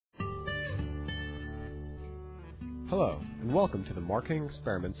Hello, and welcome to the Marketing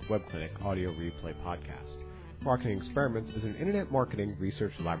Experiments Web Clinic audio replay podcast. Marketing Experiments is an internet marketing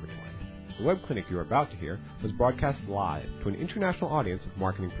research laboratory. The web clinic you are about to hear was broadcast live to an international audience of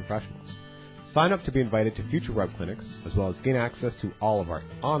marketing professionals. Sign up to be invited to future web clinics, as well as gain access to all of our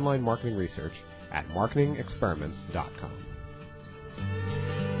online marketing research at marketingexperiments.com.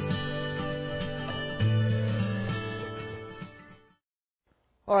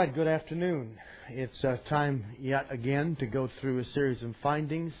 All right, good afternoon. It's time yet again to go through a series of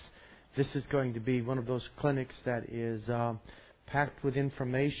findings. This is going to be one of those clinics that is packed with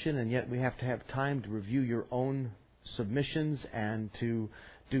information, and yet we have to have time to review your own submissions and to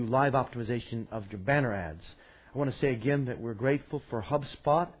do live optimization of your banner ads. I want to say again that we're grateful for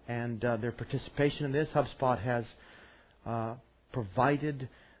HubSpot and their participation in this. HubSpot has provided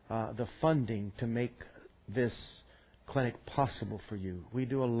the funding to make this clinic possible for you. We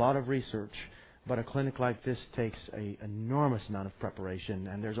do a lot of research, but a clinic like this takes an enormous amount of preparation,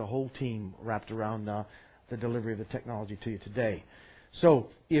 and there's a whole team wrapped around the delivery of the technology to you today. So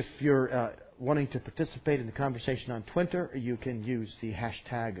if you're wanting to participate in the conversation on Twitter, you can use the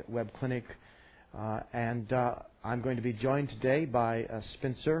hashtag WebClinic. And I'm going to be joined today by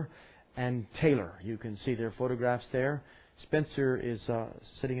Spencer and Taylor. You can see their photographs there. Spencer is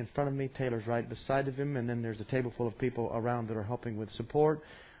sitting in front of me. Taylor's right beside of him, and then there's a table full of people around that are helping with support.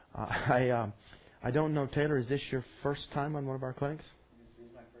 I don't know, Taylor, is this your first time on one of our clinics? This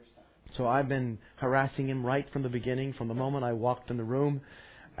is my first time. So I've been harassing him right from the beginning, from the moment I walked in the room,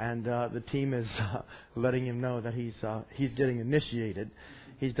 and the team is letting him know that he's getting initiated.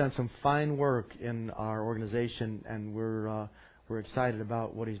 He's done some fine work in our organization, and we're excited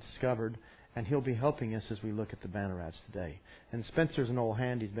about what he's discovered. And he'll be helping us as we look at the banner ads today. And Spencer's an old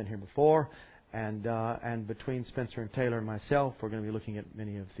hand; he's been here before. And between Spencer and Taylor and myself, we're going to be looking at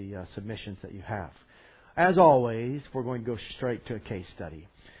many of the submissions that you have. As always, we're going to go straight to a case study.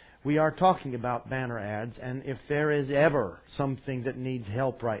 We are talking about banner ads, and if there is ever something that needs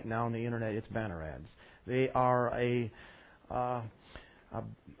help right now on the internet, it's banner ads. They are a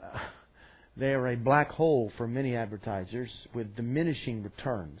black hole for many advertisers with diminishing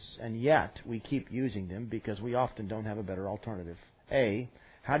returns, and yet we keep using them because we often don't have a better alternative.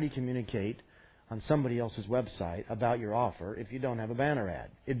 How do you communicate on somebody else's website about your offer if you don't have a banner ad?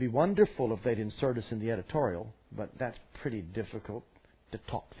 It'd be wonderful if they'd insert us in the editorial, but that's pretty difficult to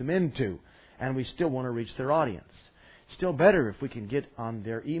talk them into, and we still want to reach their audience. Still better if we can get on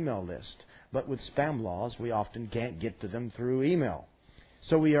their email list, but with spam laws, we often can't get to them through email.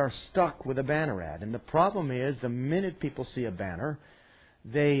 So we are stuck with a banner ad. And the problem is, the minute people see a banner,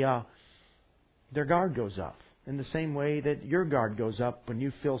 their guard goes up. In the same way that your guard goes up when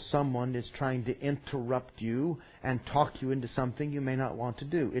you feel someone is trying to interrupt you and talk you into something you may not want to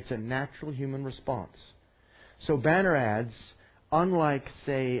do. It's a natural human response. So banner ads, unlike,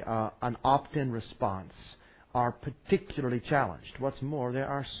 say, an opt-in response, are particularly challenged. What's more, there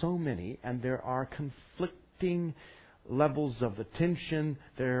are so many, and there are conflicting levels of attention.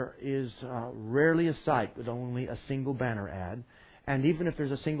 There is rarely a site with only a single banner ad. And even if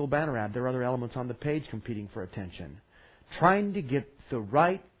there's a single banner ad, there are other elements on the page competing for attention. Trying to get the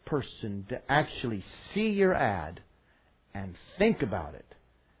right person to actually see your ad and think about it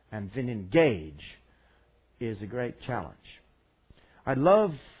and then engage is a great challenge. I'd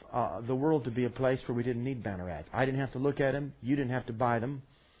love the world to be a place where we didn't need banner ads. I didn't have to look at them. You didn't have to buy them.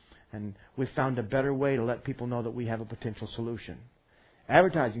 And we found a better way to let people know that we have a potential solution.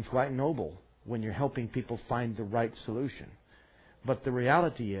 Advertising is quite noble when you're helping people find the right solution. But the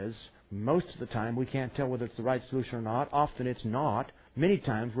reality is, most of the time, we can't tell whether it's the right solution or not. Often it's not. Many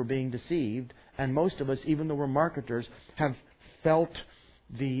times we're being deceived. And most of us, even though we're marketers, have felt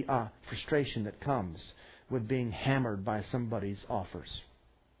the frustration that comes with being hammered by somebody's offers.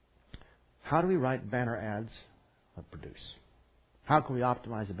 How do we write banner ads or produce? How can we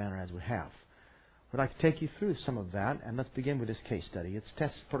optimize the banner ads we have? I'd like to take you through some of that, and let's begin with this case study. It's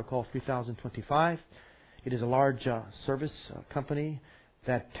Test Protocol 3025. It is a large service company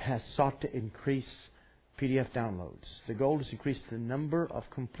that has sought to increase PDF downloads. The goal is to increase the number of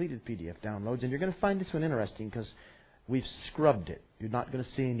completed PDF downloads, and you're going to find this one interesting because we've scrubbed it. You're not going to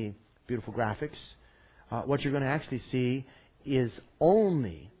see any beautiful graphics. What you're going to actually see is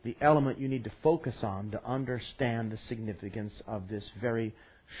only the element you need to focus on to understand the significance of this very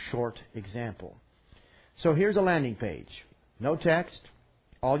short example. So here's a landing page. No text.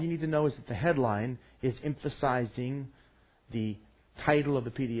 All you need to know is that the headline is emphasizing the title of the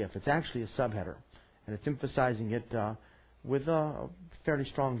PDF. It's actually a subheader, and it's emphasizing it with a fairly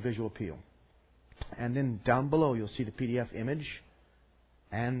strong visual appeal. And then down below you'll see the PDF image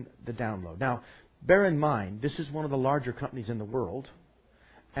and the download. Now, bear in mind, this is one of the larger companies in the world,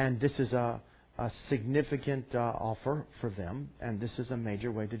 and this is a significant offer for them, and this is a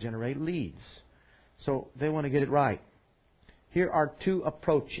major way to generate leads. So they want to get it right. Here are two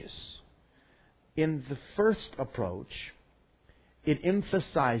approaches. In the first approach, it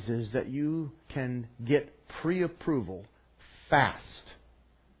emphasizes that you can get pre-approval fast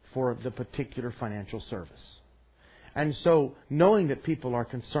for the particular financial service. And so, knowing that people are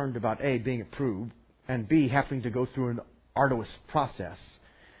concerned about A, being approved, and B, having to go through an arduous process,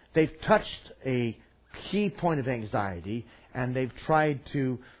 they've touched a key point of anxiety, and they've tried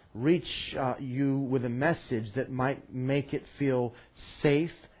to reach you with a message that might make it feel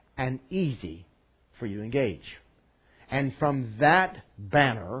safe and easy for you to engage. And from that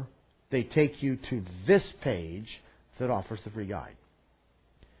banner, they take you to this page that offers the free guide.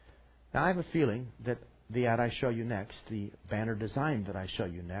 Now, I have a feeling that the ad I show you next, the banner design that I show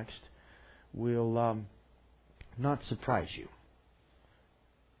you next, will not surprise you.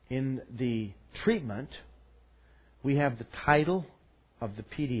 In the treatment, we have the title of the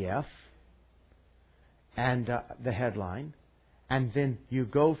PDF and the headline, and then you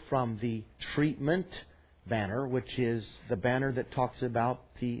go from the treatment banner, which is the banner that talks about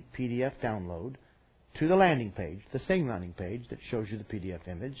the PDF download, to the landing page, the same landing page that shows you the PDF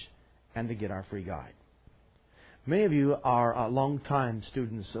image and the Get Our Free Guide. Many of you are long-time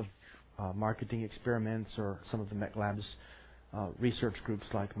students of marketing experiments or some of the MECLab's research groups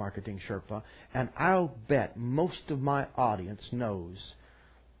like Marketing Sherpa, and I'll bet most of my audience knows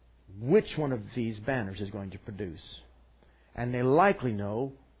which one of these banners is going to produce. And they likely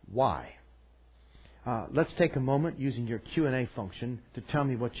know why. Let's take a moment using your Q&A function to tell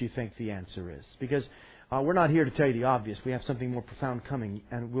me what you think the answer is. Because we're not here to tell you the obvious. We have something more profound coming,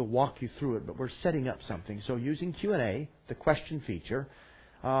 and we'll walk you through it. But we're setting up something. So using Q&A, the question feature,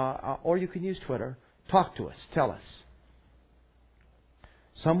 or you can use Twitter, talk to us. Tell us.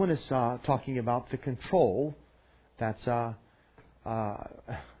 Someone is talking about the control. That's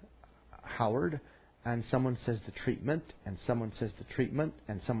Howard. And someone says the treatment, and someone says the treatment,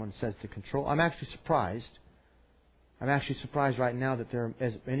 and someone says the control. I'm actually surprised. I'm actually surprised right now that there are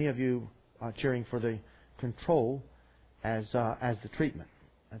as many of you cheering for the control as the treatment.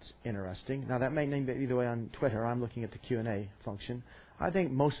 That's interesting. Now that may be either way on Twitter. I'm looking at the Q&A function. I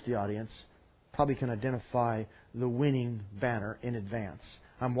think most of the audience probably can identify the winning banner in advance.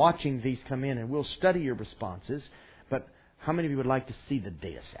 I'm watching these come in, and we'll study your responses. But how many of you would like to see the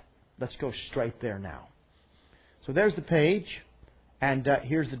data set? Let's go straight there now. So there's the page, and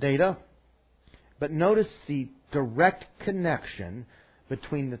here's the data. But notice the direct connection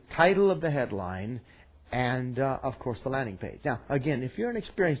between the title of the headline and, of course, the landing page. Now, again, if you're an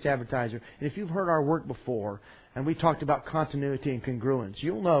experienced advertiser, and if you've heard our work before, and we talked about continuity and congruence,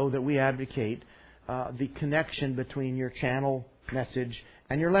 you'll know that we advocate the connection between your channel message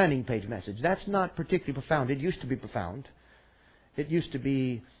and your landing page message. That's not particularly profound. It used to be profound. It used to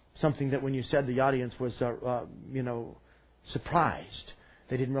be something that when you said, the audience was, surprised.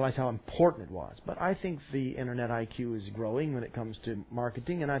 They didn't realize how important it was. But I think the Internet IQ is growing when it comes to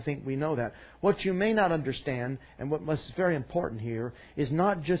marketing, and I think we know that. What you may not understand, and what is very important here, is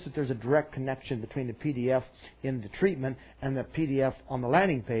not just that there's a direct connection between the PDF in the treatment and the PDF on the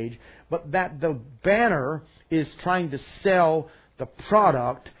landing page, but that the banner is trying to sell the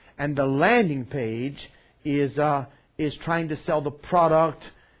product, and the landing page is trying to sell the product,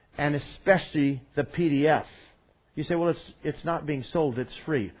 and especially the PDF. You say, well, it's not being sold, it's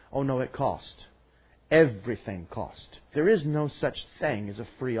free. Oh, no, it costs. Everything costs. There is no such thing as a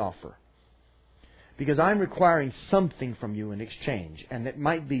free offer. Because I'm requiring something from you in exchange. And it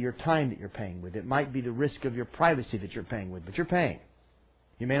might be your time that you're paying with. It might be the risk of your privacy that you're paying with. But you're paying.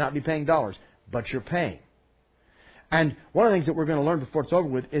 You may not be paying dollars, but you're paying. And one of the things that we're going to learn before it's over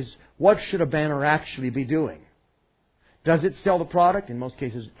with is what should a banner actually be doing? Does it sell the product? In most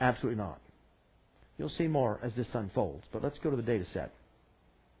cases, absolutely not. You'll see more as this unfolds. But let's go to the data set.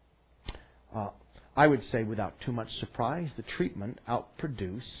 I would say without too much surprise, the treatment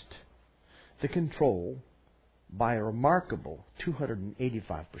outproduced the control by a remarkable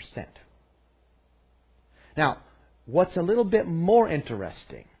 285%. Now, what's a little bit more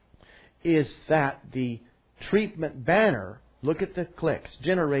interesting is that the treatment banner, look at the clicks,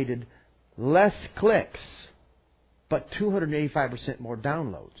 generated less clicks, but 285% more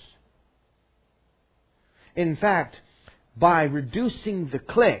downloads. In fact, by reducing the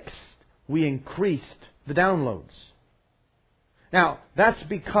clicks, we increased the downloads. Now, that's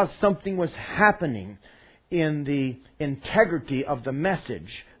because something was happening in the integrity of the message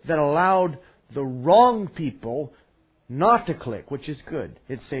that allowed the wrong people not to click, which is good.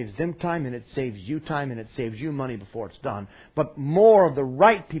 It saves them time and it saves you time and it saves you money before it's done. But more of the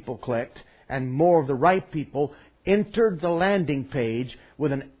right people clicked and more of the right people entered the landing page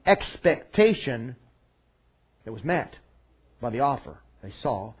with an expectation that was met by the offer they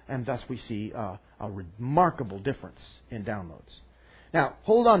saw, and thus we see a remarkable difference in downloads. Now,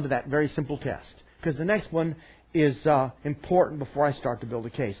 hold on to that very simple test, because the next one is important before I start to build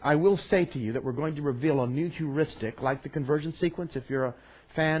a case. I will say to you that we're going to reveal a new heuristic, like the conversion sequence. If you're a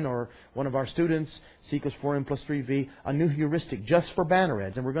fan or one of our students, C equals 4M plus 3V, a new heuristic just for banner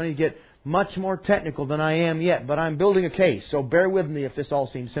ads. And we're going to get much more technical than I am yet, but I'm building a case, so bear with me if this all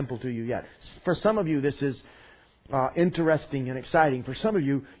seems simple to you yet. For some of you, this is interesting and exciting. For some of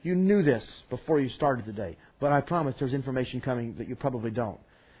you, you knew this before you started today, but I promise there's information coming that you probably don't.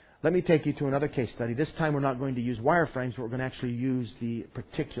 Let me take you to another case study. This time we're not going to use wireframes, but we're going to actually use the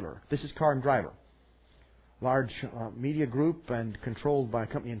particular. This is Car and Driver. Large media group and controlled by a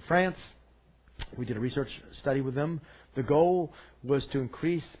company in France. We did a research study with them. The goal was to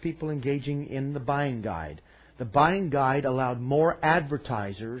increase people engaging in the buying guide. The buying guide allowed more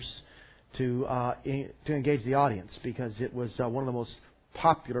advertisers to engage the audience because it was one of the most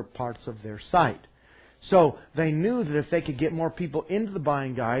popular parts of their site. So they knew that if they could get more people into the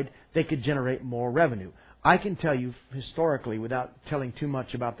buying guide, they could generate more revenue. I can tell you historically, without telling too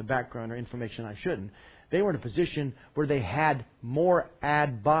much about the background or information I shouldn't, they were in a position where they had more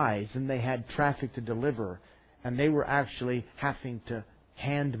ad buys than they had traffic to deliver. And they were actually having to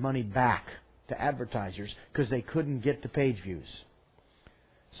hand money back to advertisers because they couldn't get the page views.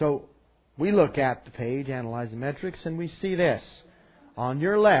 So we look at the page, analyze the metrics, and we see this. On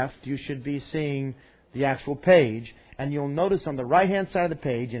your left, you should be seeing the actual page, and you'll notice on the right-hand side of the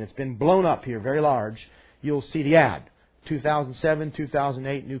page, and it's been blown up here very large, you'll see the ad, 2007,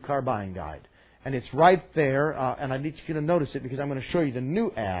 2008 New Car Buying Guide. And it's right there, and I need you to notice it because I'm going to show you the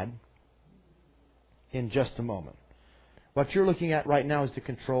new ad in just a moment. What you're looking at right now is the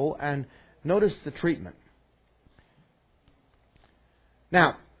control, and notice the treatment.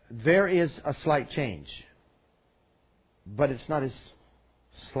 Now, there is a slight change, but it's not as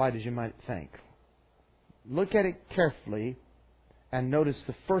slight as you might think. Look at it carefully and notice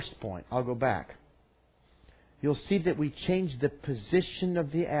the first point. I'll go back. You'll see that we changed the position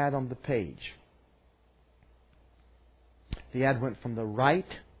of the ad on the page. The ad went from the right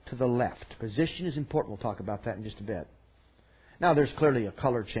to the left. Position is important. We'll talk about that in just a bit. Now, there's clearly a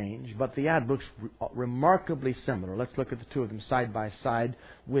color change, but the ad looks remarkably similar. Let's look at the two of them side by side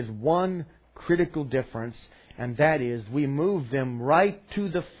with one critical difference, and that is we move them right to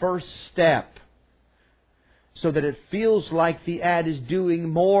the first step so that it feels like the ad is doing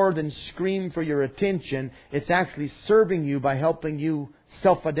more than scream for your attention. It's actually serving you by helping you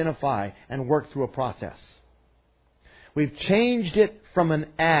self-identify and work through a process. We've changed it from an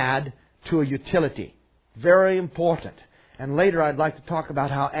ad to a utility. Very important. And later I'd like to talk about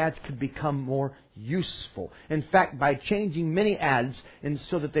how ads could become more useful. In fact, by changing many ads and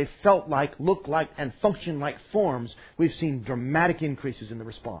so that they felt like, looked like, and functioned like forms, we've seen dramatic increases in the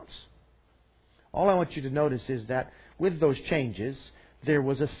response. All I want you to notice is that with those changes, there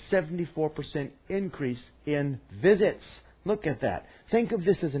was a 74% increase in visits. Look at that. Think of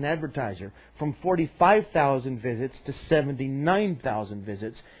this as an advertiser. From 45,000 visits to 79,000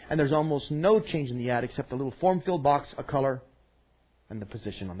 visits. And there's almost no change in the ad except a little form-filled box, a color, and the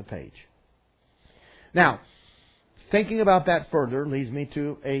position on the page. Now, thinking about that further leads me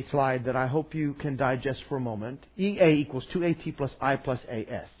to a slide that I hope you can digest for a moment. EA equals 2AT plus I plus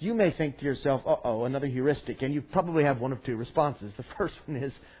AS. You may think to yourself, uh-oh, another heuristic. And you probably have one of two responses. The first one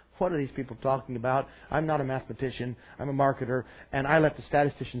is, what are these people talking about? I'm not a mathematician. I'm a marketer. And I let the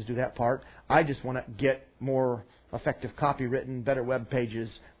statisticians do that part. I just want to get more effective copy written, better web pages,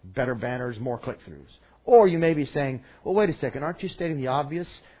 better banners, more click-throughs. Or you may be saying, well, wait a second. Aren't you stating the obvious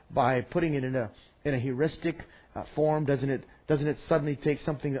by putting it in a heuristic form? Doesn't it suddenly take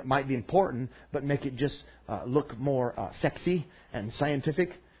something that might be important but make it just look more sexy and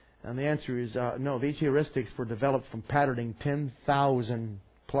scientific? And the answer is no. These heuristics were developed from patterning 10,000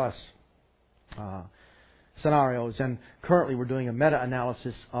 plus scenarios, and currently we're doing a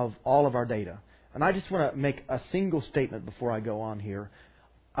meta-analysis of all of our data. And I just want to make a single statement before I go on here.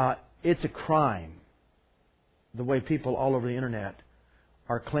 It's a crime the way people all over the internet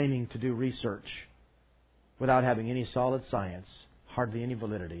are claiming to do research without having any solid science, hardly any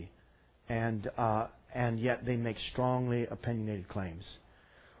validity, and yet they make strongly opinionated claims.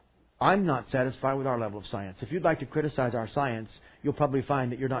 I'm not satisfied with our level of science. If you'd like to criticize our science, you'll probably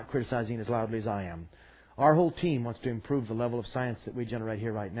find that you're not criticizing as loudly as I am. Our whole team wants to improve the level of science that we generate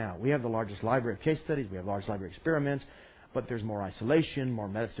here right now. We have the largest library of case studies. We have large library experiments. But there's more isolation, more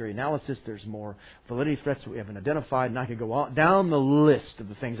meta-theory analysis. There's more validity threats that we haven't identified. And I could go on down the list of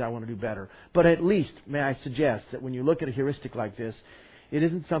the things I want to do better. But at least, may I suggest that when you look at a heuristic like this, it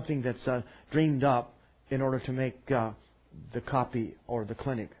isn't something that's dreamed up in order to make the copy or the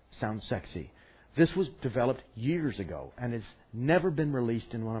clinic sound sexy. This was developed years ago and has never been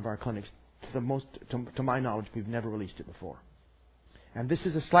released in one of our clinics. To my knowledge, we've never released it before. And this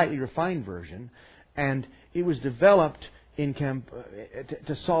is a slightly refined version, and it was developed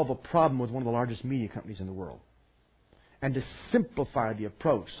to solve a problem with one of the largest media companies in the world, and to simplify the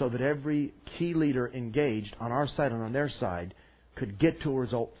approach so that every key leader engaged on our side and on their side could get to a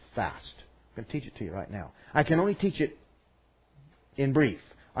result fast. I'm going to teach it to you right now. I can only teach it in brief.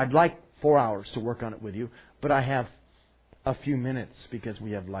 I'd like 4 hours to work on it with you, but I have a few minutes because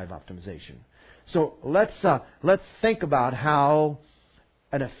we have live optimization. So let's think about how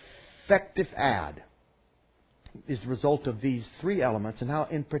an effective ad is the result of these three elements, and how,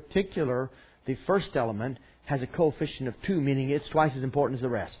 in particular, the first element has a coefficient of 2, meaning it's twice as important as the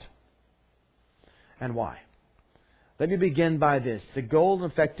rest. And why? Let me begin by this. The goal of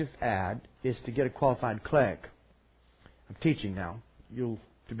an effective ad is to get a qualified click. I'm teaching now. If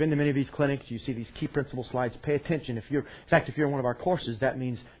you've been to many of these clinics, you see these key principle slides. Pay attention. In fact, if you're in one of our courses, that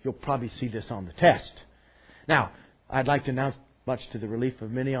means you'll probably see this on the test. Now, I'd like to announce, much to the relief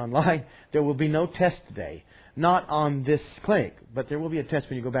of many online, there will be no test today. Not on this clinic, but there will be a test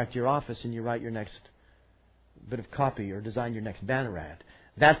when you go back to your office and you write your next bit of copy or design your next banner ad.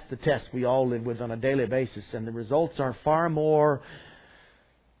 That's the test we all live with on a daily basis, and the results are far more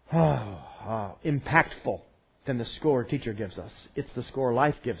impactful than the score a teacher gives us. It's the score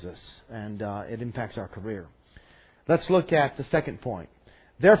life gives us, and it impacts our career. Let's look at the second point.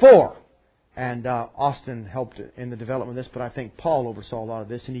 Therefore, and Austin helped in the development of this, but I think Paul oversaw a lot of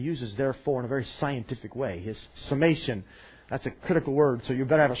this, and he uses therefore in a very scientific way. His summation, that's a critical word, so you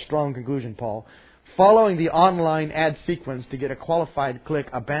better have a strong conclusion, Paul. Following the online ad sequence to get a qualified click,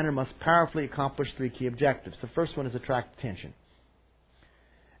 a banner must powerfully accomplish 3 key objectives. The first one is attract attention.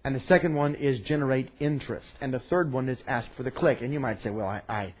 And the second one is generate interest. And the third one is ask for the click. And you might say, well,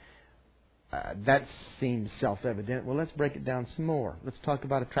 that seems self-evident. Well, let's break it down some more. Let's talk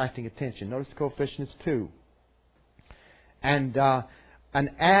about attracting attention. Notice the coefficient is 2. And an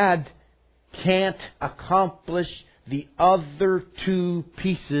ad can't accomplish the other 2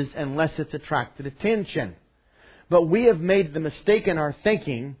 pieces unless it's attracted attention. But we have made the mistake in our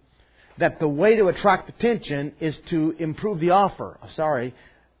thinking that the way to attract attention is to improve the offer.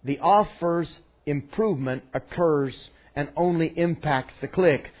 The offer's improvement occurs and only impacts the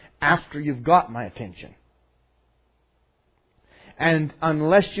click after you've got my attention. And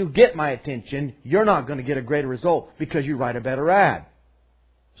unless you get my attention, you're not going to get a greater result because you write a better ad.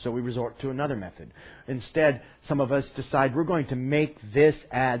 So we resort to another method. Instead, some of us decide we're going to make this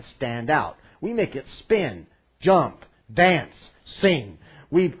ad stand out. We make it spin, jump, dance, sing.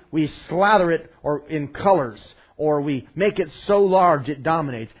 We slather it or in colors, or we make it so large it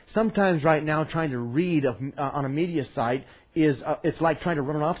dominates. Sometimes right now trying to read on a media site it's like trying to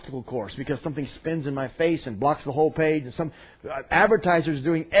run an obstacle course because something spins in my face and blocks the whole page. And some advertisers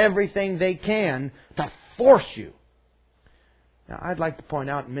doing everything they can to force you. Now, I'd like to point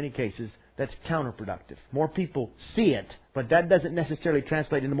out in many cases that's counterproductive. More people see it, but that doesn't necessarily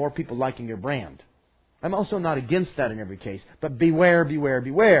translate into more people liking your brand. I'm also not against that in every case, but beware, beware,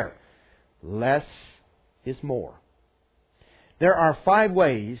 beware. Less is more. There are 5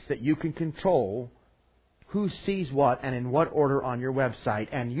 ways that you can control who sees what and in what order on your website,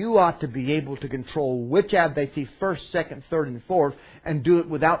 and you ought to be able to control which ad they see first, second, third, and fourth, and do it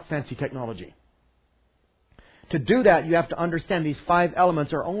without fancy technology. To do that, you have to understand these 5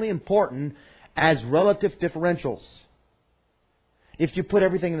 elements are only important as relative differentials. If you put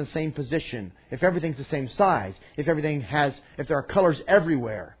everything in the same position, if everything's the same size, if there are colors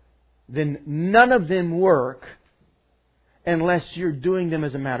everywhere, then none of them work unless you're doing them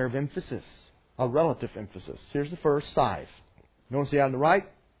as a matter of emphasis, a relative emphasis. Here's the first, size. Notice the ad on the right?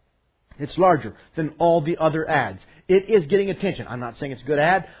 It's larger than all the other ads. It is getting attention. I'm not saying it's a good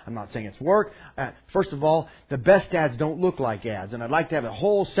ad. I'm not saying it's work. First of all, the best ads don't look like ads. And I'd like to have a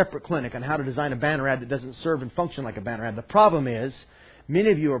whole separate clinic on how to design a banner ad that doesn't serve and function like a banner ad. The problem is, many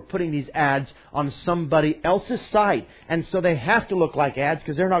of you are putting these ads on somebody else's site. And so they have to look like ads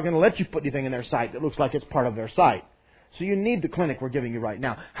because they're not going to let you put anything in their site that looks like it's part of their site. So you need the clinic we're giving you right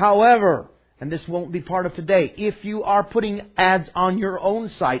now. However, and this won't be part of today, if you are putting ads on your own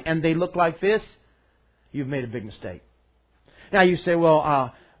site and they look like this, you've made a big mistake. Now you say,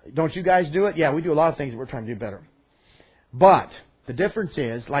 well, Don't you guys do it? Yeah, we do a lot of things that we're trying to do better. But the difference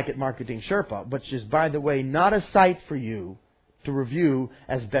is, like at Marketing Sherpa, which is, by the way, not a site for you to review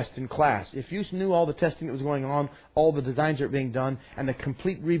as best in class. If you knew all the testing that was going on, all the designs that are being done, and the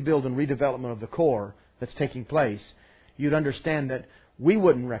complete rebuild and redevelopment of the core that's taking place, you'd understand that we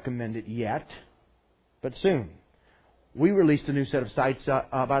wouldn't recommend it yet, but soon. We released a new set of sites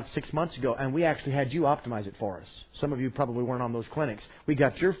about 6 months ago, and we actually had you optimize it for us. Some of you probably weren't on those clinics. We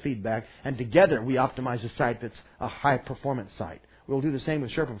got your feedback, and together we optimized a site that's a high-performance site. We'll do the same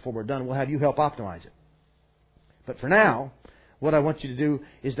with Sherpa before we're done. We'll have you help optimize it. But for now, what I want you to do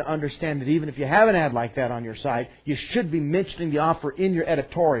is to understand that even if you have an ad like that on your site, you should be mentioning the offer in your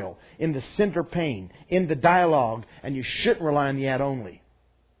editorial, in the center pane, in the dialogue, and you shouldn't rely on the ad only.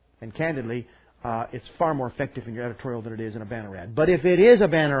 And candidly, it's far more effective in your editorial than it is in a banner ad. But if it is a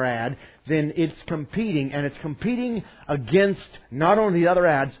banner ad, then it's competing, and it's competing against not only the other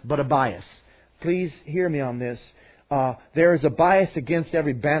ads, but a bias. Please hear me on this. There is a bias against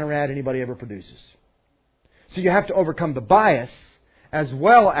every banner ad anybody ever produces. So you have to overcome the bias as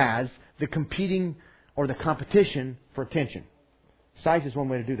well as the competing or the competition for attention. Size is one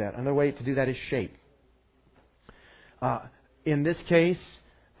way to do that. Another way to do that is shape. In this case,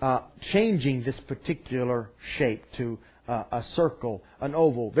 changing this particular shape to a circle, an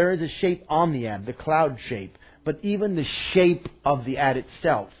oval. There is a shape on the ad, the cloud shape. But even the shape of the ad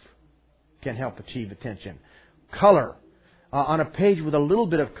itself can help achieve attention. Color. On a page with a little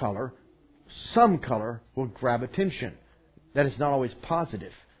bit of color, some color will grab attention. That is not always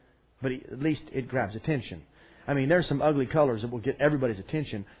positive, but at least it grabs attention. I mean, there's some ugly colors that will get everybody's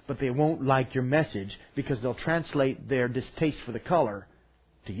attention, but they won't like your message because they'll translate their distaste for the color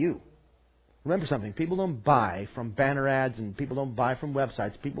to you. Remember something, people don't buy from banner ads and people don't buy from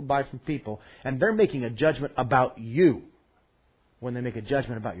websites. People buy from people, and they're making a judgment about you when they make a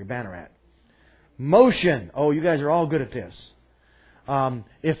judgment about your banner ad. Motion. Oh, you guys are all good at this.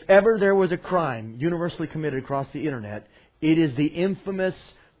 If ever there was a crime universally committed across the Internet, it is the infamous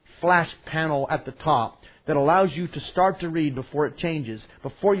flash panel at the top that allows you to start to read before it changes,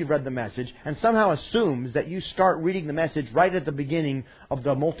 before you've read the message, and somehow assumes that you start reading the message right at the beginning of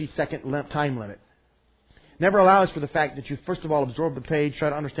the multi-second time limit. Never allows for the fact that you first of all absorb the page, try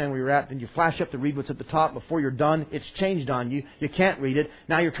to understand where you're at, then you flash up to read what's at the top. Before you're done, it's changed on you. You can't read it.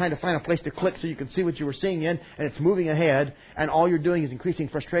 Now you're trying to find a place to click so you can see what you were seeing in, and it's moving ahead, and all you're doing is increasing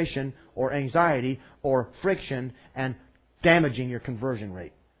frustration or anxiety or friction and damaging your conversion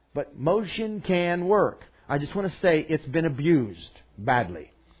rate. But motion can work. I just want to say it's been abused badly.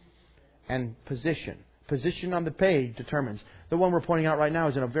 And position. Position on the page determines. The one we're pointing out right now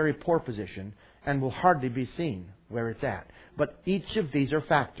is in a very poor position and will hardly be seen where it's at. But each of these are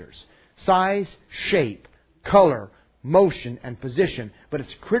factors. Size, shape, color, motion, and position. But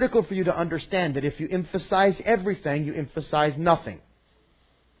it's critical for you to understand that if you emphasize everything, you emphasize nothing.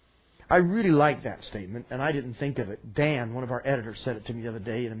 I really like that statement, and I didn't think of it. Dan, one of our editors, said it to me the other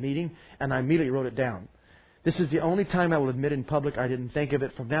day in a meeting, and I immediately wrote it down. This is the only time I will admit in public I didn't think of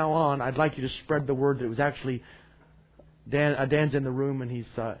it. From now on, I'd like you to spread the word that it was actually Dan. Dan's in the room, and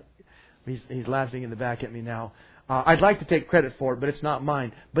he's laughing in the back at me now. I'd like to take credit for it, but it's not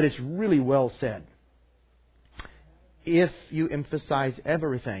mine. But it's really well said. If you emphasize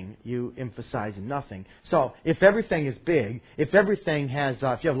everything, you emphasize nothing. So if everything is big, if everything has,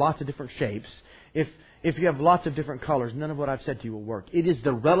 if you have lots of different shapes, if you have lots of different colors, none of what I've said to you will work. It is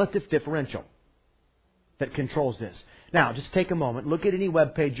the relative differential that controls this. Now, just take a moment. Look at any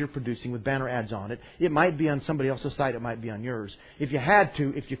web page you're producing with banner ads on it. It might be on somebody else's site. It might be on yours. If you had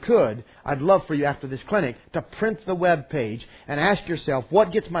to, if you could, I'd love for you after this clinic to print the web page and ask yourself,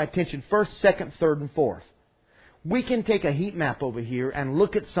 what gets my attention first, second, third, and fourth? We can take a heat map over here and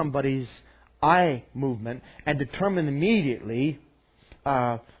look at somebody's eye movement and determine immediately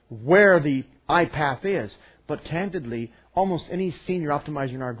where the eye path is. But candidly, almost any senior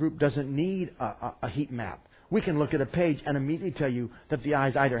optimizer in our group doesn't need a heat map. We can look at a page and immediately tell you that the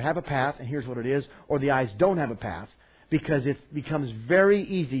eyes either have a path, and here's what it is, or the eyes don't have a path, because it becomes very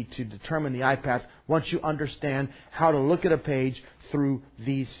easy to determine the eye path once you understand how to look at a page through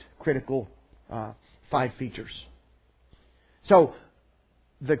these critical 5 features. So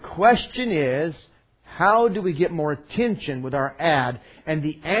the question is, how do we get more attention with our ad? And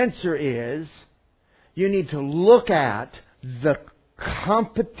the answer is, you need to look at the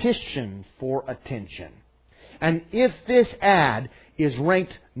competition for attention. And if this ad is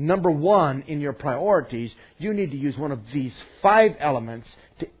ranked number 1 in your priorities, you need to use one of these 5 elements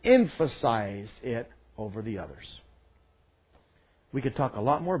to emphasize it over the others. We could talk a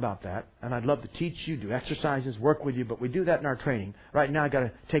lot more about that, and I'd love to teach you, do exercises, work with you, but we do that in our training. Right now, I've got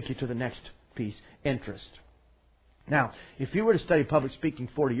to take you to the next piece, interest. Now, if you were to study public speaking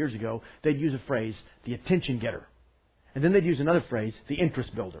 40 years ago, they'd use a phrase, the attention getter. And then they'd use another phrase, the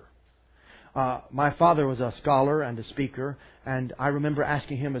interest builder. My father was a scholar and a speaker, and I remember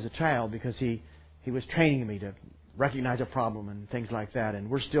asking him as a child because he was training me to recognize a problem and things like that. And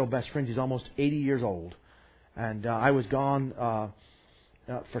we're still best friends. He's almost 80 years old. And I was gone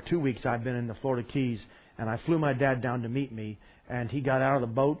for 2 weeks. I've been in the Florida Keys, and I flew my dad down to meet me. And he got out of the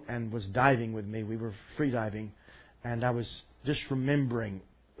boat and was diving with me. We were free diving. And I was just remembering,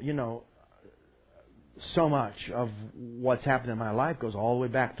 so much of what's happened in my life goes all the way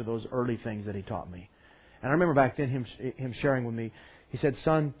back to those early things that he taught me. And I remember back then him sharing with me, he said,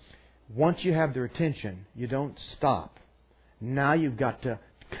 son, once you have their attention, you don't stop. Now you've got to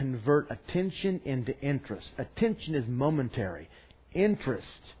convert attention into interest. Attention is momentary. Interest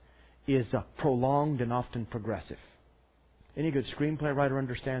is prolonged and often progressive. Any good screenplay writer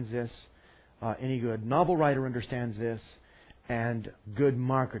understands this. Any good novel writer understands this. And good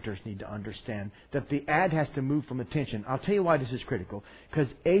marketers need to understand that the ad has to move from attention. I'll tell you why this is critical. Because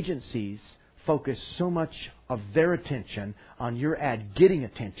agencies focus so much of their attention on your ad getting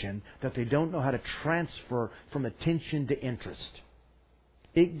attention that they don't know how to transfer from attention to interest.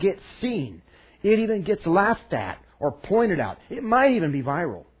 It gets seen. It even gets laughed at or pointed out. It might even be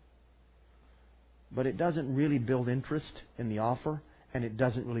viral. But it doesn't really build interest in the offer, and it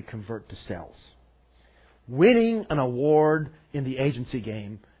doesn't really convert to sales. Winning an award in the agency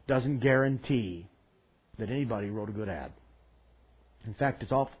game doesn't guarantee that anybody wrote a good ad. In fact,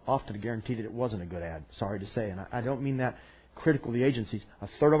 it's often a guarantee that it wasn't a good ad, sorry to say. And I don't mean that critical of the agencies. A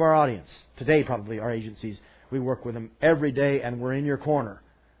third of our audience, today probably our agencies, we work with them every day and we're in your corner.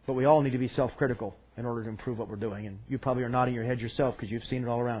 But we all need to be self-critical in order to improve what we're doing. And you probably are nodding your head yourself because you've seen it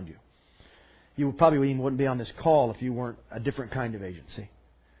all around you. You probably even wouldn't be on this call if you weren't a different kind of agency.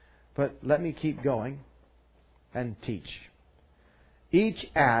 But let me keep going and teach. Each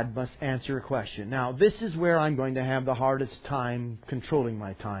ad must answer a question. Now, this is where I'm going to have the hardest time controlling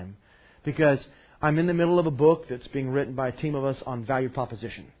my time, because I'm in the middle of a book that's being written by a team of us on value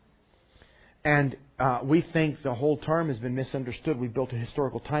proposition. And we think the whole term has been misunderstood. We've built a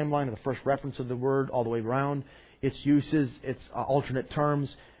historical timeline of the first reference of the word all the way around, its uses, its alternate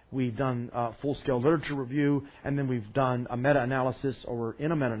terms. We've done full-scale literature review, and then we've done a meta-analysis, or we're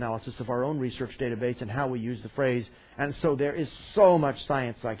in a meta-analysis of our own research database and how we use the phrase. And so there is so much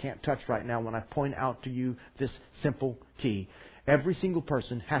science that I can't touch right now when I point out to you this simple key. Every single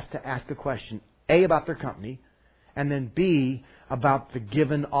person has to ask a question, A, about their company, and then B, about the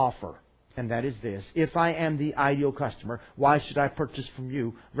given offer. And that is this: if I am the ideal customer, why should I purchase from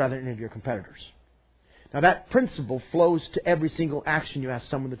you rather than any of your competitors? Now that principle flows to every single action you ask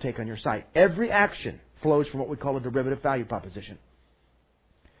someone to take on your site. Every action flows from what we call a derivative value proposition.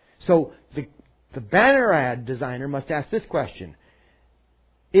 So the banner ad designer must ask this question: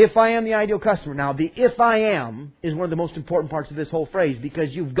 if I am the ideal customer. Now the if I am is one of the most important parts of this whole phrase,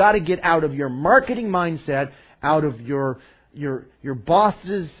 because you've got to get out of your marketing mindset, out of your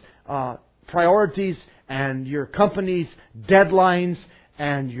boss's priorities and your company's deadlines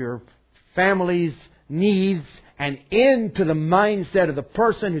and your family's needs, and into the mindset of the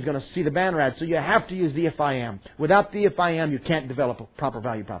person who's going to see the banner ad. So you have to use the if I am. Without the if I am, you can't develop a proper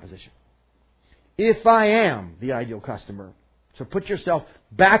value proposition. If I am the ideal customer. So put yourself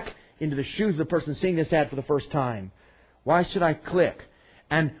back into the shoes of the person seeing this ad for the first time. Why should I click?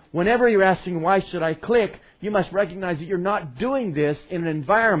 And whenever you're asking why should I click, you must recognize that you're not doing this in an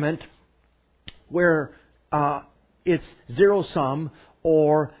environment where it's zero sum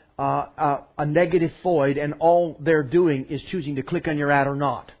or a negative void, and all they're doing is choosing to click on your ad or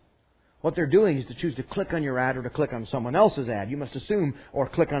not. What they're doing is to choose to click on your ad or to click on someone else's ad. You must assume, or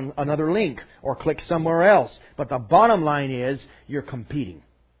click on another link, or click somewhere else. But the bottom line is, you're competing.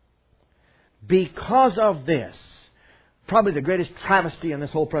 Because of this, probably the greatest travesty in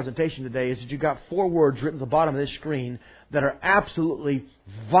this whole presentation today is that you've got 4 words written at the bottom of this screen that are absolutely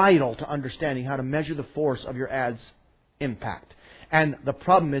vital to understanding how to measure the force of your ad's impact. And the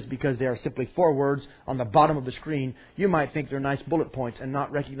problem is, because they are simply 4 words on the bottom of the screen, you might think they're nice bullet points and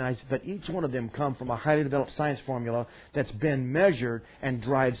not recognize that each one of them come from a highly developed science formula that's been measured and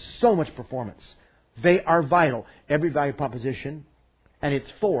drives so much performance. They are vital. Every value proposition and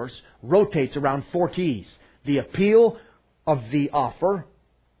its force rotates around 4 keys. The appeal of the offer,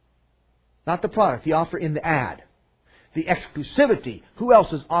 not the product, the offer in the ad. The exclusivity. Who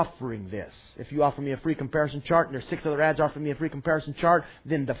else is offering this? If you offer me a free comparison chart and there's 6 other ads offering me a free comparison chart,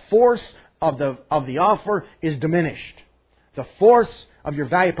 then the force of the offer is diminished. the force of your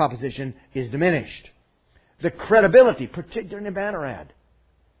value proposition is diminished. The credibility, particularly in a banner ad,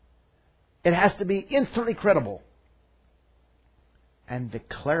 it has to be instantly credible. And the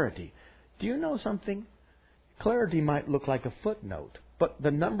clarity. Do you know something? Clarity might look like a footnote, but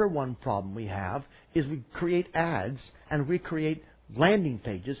the number one problem we have is we create ads and we create landing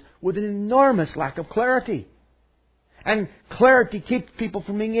pages with an enormous lack of clarity. And clarity keeps people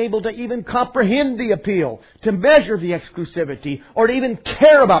from being able to even comprehend the appeal, to measure the exclusivity, or to even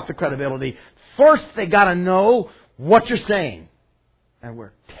care about the credibility. First, they got to know what you're saying. And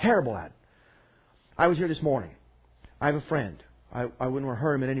we're terrible at it. I was here this morning. I have a friend. I wouldn't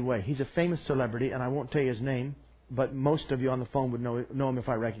refer him in any way. He's a famous celebrity, and I won't tell you his name, but most of you on the phone would know him if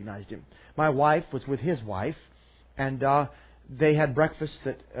I recognized him. My wife was with his wife, and they had breakfast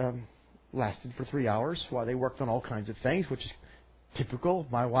that lasted for 3 hours while they worked on all kinds of things, which is typical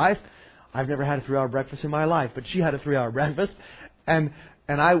of my wife. I've never had a 3-hour breakfast in my life, but she had a 3-hour breakfast. And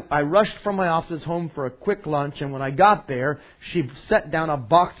I rushed from my office home for a quick lunch, and when I got there, she set down a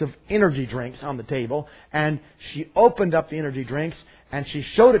box of energy drinks on the table, and she opened up the energy drinks, and she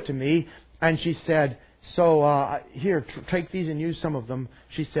showed it to me, and she said, so here, take these and use some of them.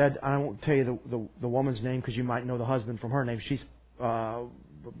 She said, I won't tell you the woman's name because you might know the husband from her name. She's well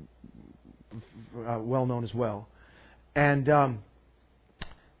known as well. And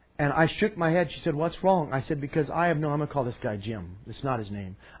I shook my head. She said, what's wrong? I said, because I'm going to call this guy Jim. It's not his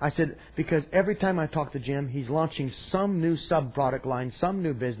name. I said, because every time I talk to Jim, he's launching some new sub-product line, some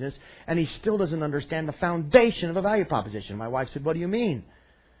new business, and he still doesn't understand the foundation of a value proposition. My wife said, what do you mean?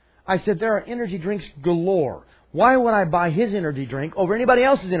 I said, there are energy drinks galore. Why would I buy his energy drink over anybody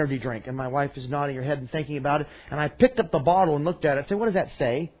else's energy drink? And my wife is nodding her head and thinking about it. And I picked up the bottle and looked at it and said, what does that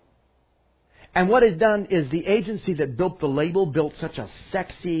say? And what it's done is the agency that built the label built such a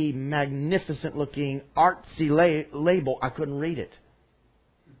sexy, magnificent-looking, artsy label, I couldn't read it.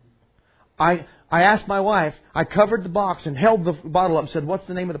 I asked my wife, I covered the box and held the bottle up and said, what's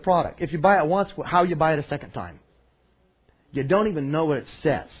the name of the product? If you buy it once, how you buy it a second time? You don't even know what it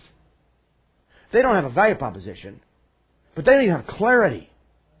says. They don't have a value proposition, but they don't even have clarity.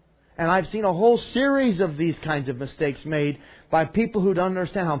 And I've seen a whole series of these kinds of mistakes made by people who don't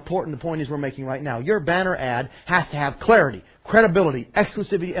understand how important the point is we're making right now. Your banner ad has to have clarity, credibility,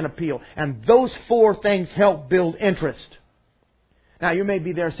 exclusivity, and appeal. And those 4 things help build interest. Now, you may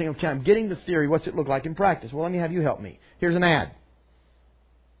be there saying, okay, I'm getting the theory. What's it look like in practice? Well, let me have you help me. Here's an ad.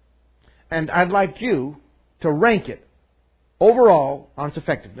 And I'd like you to rank it overall on its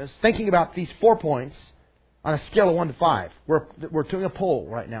effectiveness, thinking about these 4 points on a scale of 1 to 5. We're doing a poll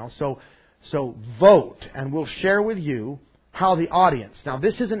right now, so vote, and we'll share with you how the audience. Now,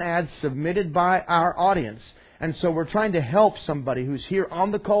 this is an ad submitted by our audience, and so we're trying to help somebody who's here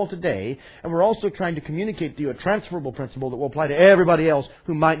on the call today, and we're also trying to communicate to you a transferable principle that will apply to everybody else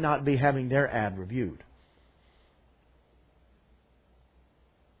who might not be having their ad reviewed.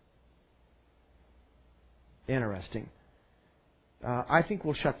 Interesting. I think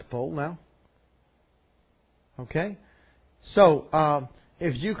we'll shut the poll now. Okay? So,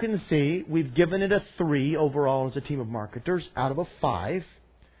 if you can see, we've given it a 3 overall as a team of marketers out of a 5.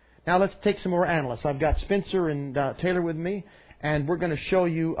 Now let's take some more analysts. I've got Spencer and Taylor with me, and we're going to show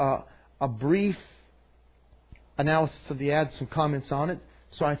you a brief analysis of the ad, some comments on it.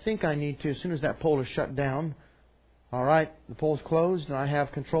 So I think I need to, as soon as that poll is shut down, all right, the poll is closed and I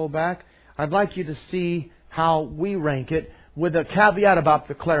have control back. I'd like you to see how we rank it with a caveat about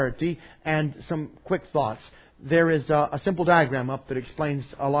the clarity and some quick thoughts. There is a simple diagram up that explains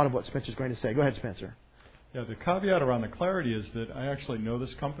a lot of what Spencer's going to say. Go ahead, Spencer. Yeah, the caveat around the clarity is that I actually know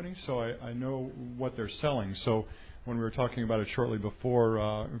this company, so I know what they're selling. So when we were talking about it shortly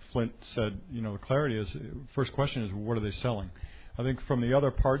before, Flint said, the clarity is, first question is, what are they selling? I think from the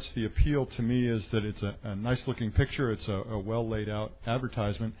other parts, the appeal to me is that it's a nice-looking picture. It's a well-laid-out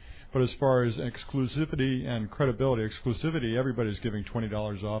advertisement. But as far as exclusivity and credibility, everybody's giving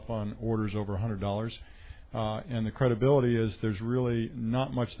 $20 off on orders over $100. And the credibility is there's really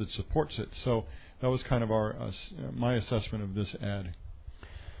not much that supports it. So that was kind of my assessment of this ad.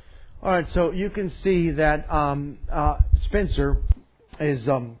 All right, so you can see that Spencer is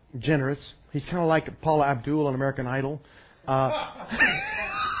generous. He's kind of like Paula Abdul on American Idol.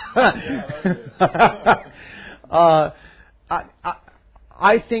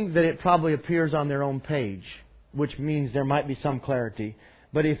 I think that it probably appears on their own page, which means there might be some clarity.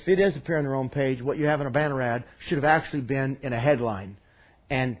 But if it does appear on their own page, what you have in a banner ad should have actually been in a headline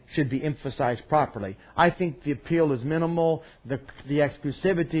and should be emphasized properly. I think the appeal is minimal. The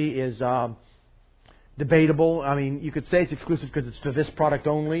exclusivity is debatable. I mean, you could say it's exclusive because it's to this product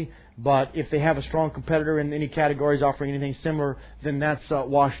only, But if they have a strong competitor in any categories offering anything similar, then that's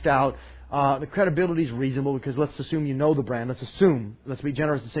washed out. The credibility is reasonable because let's assume you know the brand. Let's be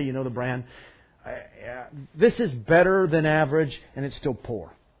generous and say you know the brand. This is better than average, and it's still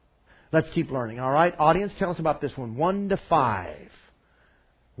poor. Let's keep learning. All right, audience, tell us about this one. 1 to 5.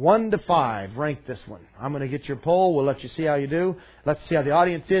 1 to 5. Rank this one. I'm going to get your poll. We'll let you see how you do. Let's see how the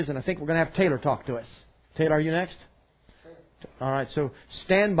audience is, and I think we're going to have Taylor talk to us. Taylor, are you next? All right, so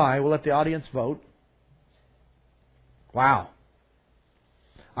stand by. We'll let the audience vote. Wow.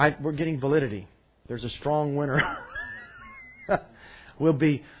 We're getting validity. There's a strong winner. We'll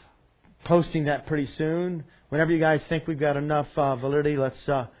be posting that pretty soon. Whenever you guys think we've got enough validity,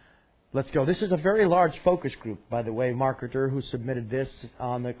 let's go. This is a very large focus group, by the way, marketer who submitted this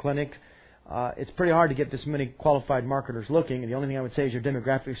on the clinic. It's pretty hard to get this many qualified marketers looking, and the only thing I would say is your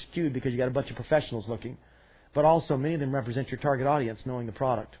demographic is skewed because you got a bunch of professionals looking. But also, many of them represent your target audience knowing the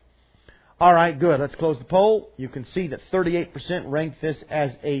product. All right, good. Let's close the poll. You can see that 38% ranked this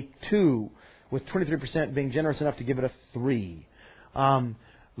as a 2, with 23% being generous enough to give it a 3.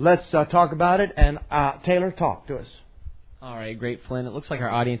 Let's talk about it. And Taylor, talk to us. All right, great, Flynn. It looks like our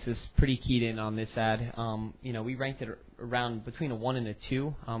audience is pretty keyed in on this ad. We ranked it around between a 1 and a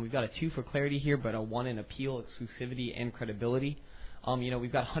 2. We've got a 2 for clarity here, but a 1 in appeal, exclusivity, and credibility.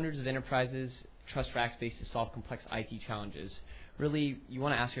 We've got hundreds of enterprises trust Rackspace to solve complex IT challenges. Really, you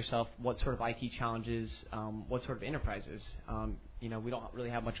want to ask yourself what sort of IT challenges, what sort of enterprises. We don't really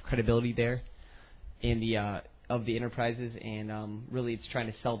have much credibility there in the of the enterprises, and really, it's trying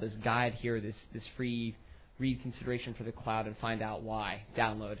to sell this guide here, this free read consideration for the cloud and find out why.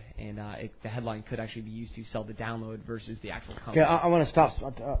 Download, and the headline could actually be used to sell the download versus the actual company. Okay, I want to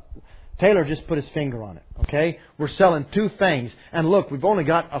stop. Taylor just put his finger on it, okay? We're selling 2 things. And look, we've only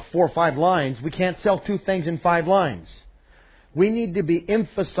got 4 or 5 lines. We can't sell 2 things in 5 lines. We need to be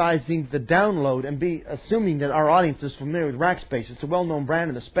emphasizing the download and be assuming that our audience is familiar with Rackspace. It's a well-known brand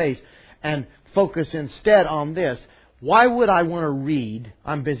in the space. And focus instead on this. Why would I want to read?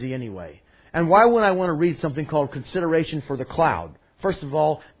 I'm busy anyway. And why would I want to read something called Consideration for the Cloud? First of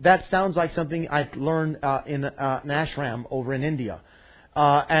all, that sounds like something I learned in an ashram over in India.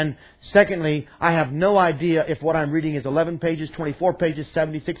 And secondly, I have no idea if what I'm reading is 11 pages, 24 pages,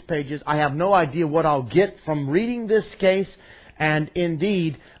 76 pages. I have no idea what I'll get from reading this case. And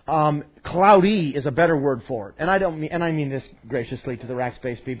indeed, cloudy is a better word for it. And I mean this graciously to the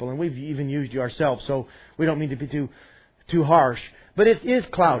Rackspace people, and we've even used you ourselves, so we don't mean to be too harsh. But it is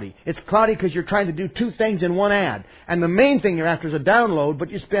cloudy. It's cloudy because you're trying to do 2 things in one ad. And the main thing you're after is a download,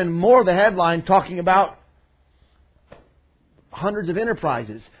 but you spend more of the headline talking about hundreds of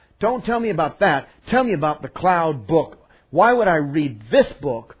enterprises. Don't tell me about that. Tell me about the cloud book. Why would I read this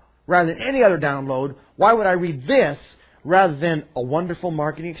book rather than any other download? Why would I read this rather than a wonderful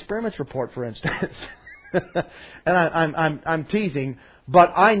marketing experiments report, for instance? And I'm teasing,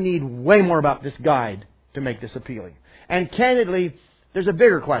 but I need way more about this guide to make this appealing. And candidly, there's a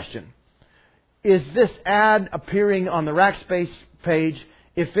bigger question. Is this ad appearing on the Rackspace page?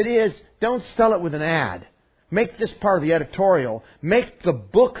 If it is, don't sell it with an ad. Make this part of the editorial. Make the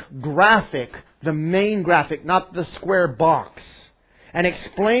book graphic the main graphic, not the square box. And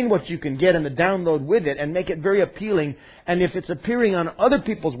explain what you can get in the download with it and make it very appealing. And if it's appearing on other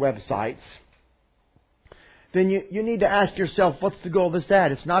people's websites, then you need to ask yourself, what's the goal of this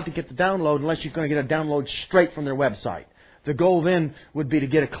ad? It's not to get the download unless you're going to get a download straight from their website. The goal then would be to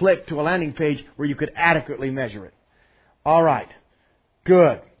get a click to a landing page where you could adequately measure it. All right.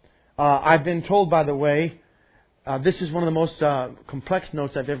 Good. I've been told, by the way, this is one of the most complex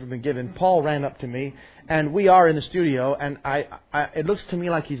notes I've ever been given. Paul ran up to me, and we are in the studio, and it looks to me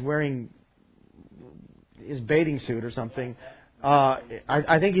like he's wearing his bathing suit or something.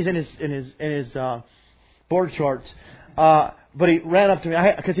 I think he's in his board shorts. But he ran up to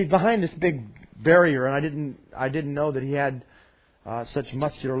me because he's behind this big barrier, and I didn't know that he had such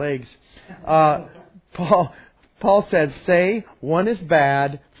muscular legs. Paul said, "Say 1 is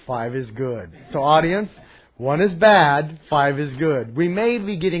bad, 5 is good." So, audience, 1 is bad, 5 is good. We may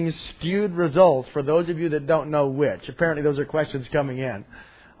be getting skewed results for those of you that don't know which. Apparently, those are questions coming in.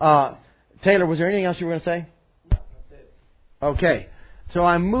 Taylor, was there anything else you were going to say? No, that's it. Okay. So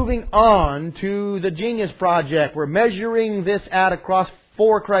I'm moving on to the Genius Project. We're measuring this ad across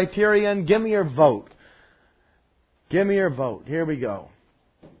 4 criterion. Give me your vote. Give me your vote. Here we go.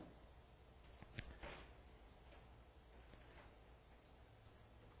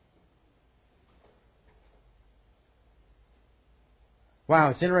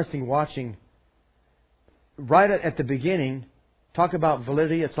 Wow, it's interesting watching. Right at the beginning, talk about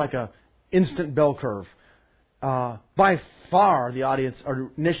validity. It's like a instant bell curve. By far, the audience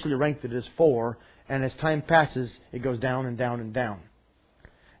initially ranked it as 4, and as time passes, it goes down and down and down.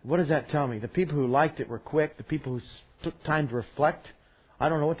 What does that tell me? The people who liked it were quick. The people who took time to reflect, I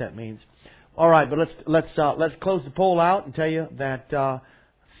don't know what that means. All right, but let's close the poll out and tell you that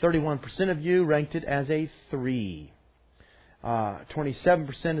 31% of you ranked it as a 3.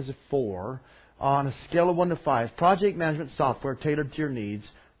 27% as a 4. On a scale of 1 to 5, project management software tailored to your needs,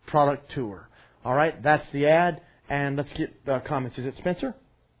 product tour. All right, that's the ad, and let's get comments. Is it Spencer?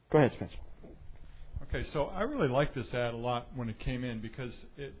 Go ahead, Spencer. Okay, so I really liked this ad a lot when it came in because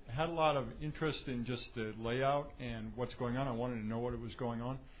it had a lot of interest in just the layout and what's going on. I wanted to know what was going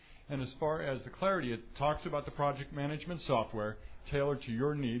on. And as far as the clarity, it talks about the project management software tailored to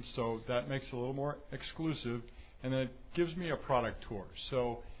your needs, so that makes it a little more exclusive. And then it gives me a product tour.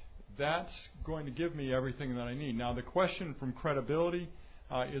 So that's going to give me everything that I need. Now, the question from credibility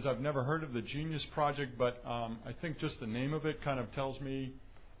is I've never heard of the Genius Project, but I think just the name of it kind of tells me,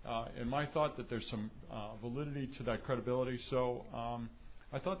 in my thought, that there's some validity to that credibility. So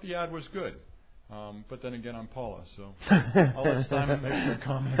I thought the ad was good. But then again, I'm Paula, so I'll let Simon make some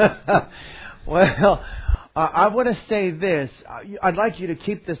comments. Well, I want to say this. I'd like you to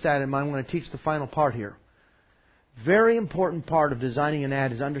keep this ad in mind when I teach the final part here. Very important part of designing an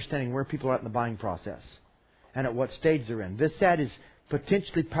ad is understanding where people are at in the buying process and at what stage they're in. This ad is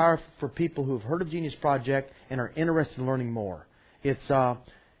potentially powerful for people who have heard of Genius Project and are interested in learning more. It's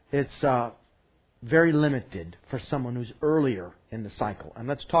very limited for someone who's earlier in the cycle. And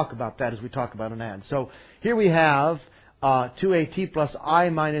let's talk about that as we talk about an ad. So here we have 2AT plus I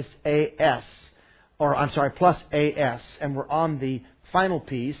minus AS, or I'm sorry, plus AS. And we're on the final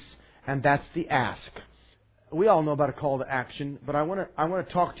piece, and that's the ask. We all know about a call to action, but I want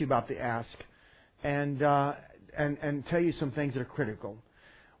to talk to you about the ask and tell you some things that are critical.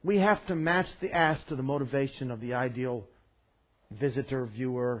 We have to match the ask to the motivation of the ideal visitor,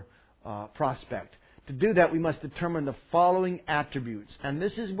 viewer, prospect. To do that, we must determine the following attributes. And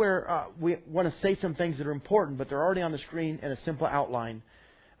this is where we want to say some things that are important, but they're already on the screen in a simple outline.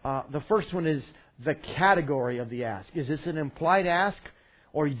 The first one is the category of the ask. Is this an implied ask,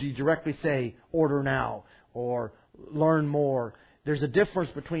 or do you directly say, order now, or learn more? There's a difference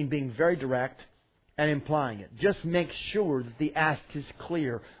between being very direct and implying it. Just make sure that the ask is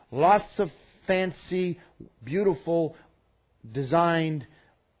clear. Lots of fancy, beautiful, designed,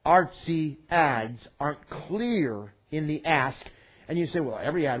 artsy ads aren't clear in the ask. And you say, well,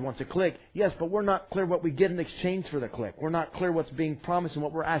 every ad wants a click. Yes, but we're not clear what we get in exchange for the click. We're not clear what's being promised and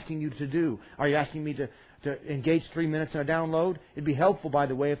what we're asking you to do. Are you asking me to engage 3 minutes in a download? It'd be helpful, by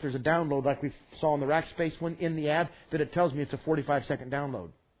the way, if there's a download like we saw in the Rackspace one in the ad, that it tells me it's a 45-second download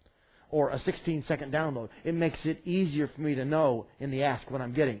or a 16-second download. It makes it easier for me to know in the ask what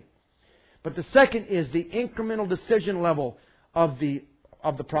I'm getting. But the second is the incremental decision level of the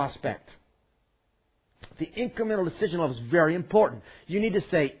prospect. The incremental decision level is very important. You need to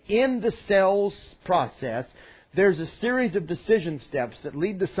say, in the sales process, there's a series of decision steps that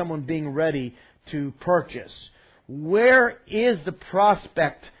lead to someone being ready to purchase. Where is the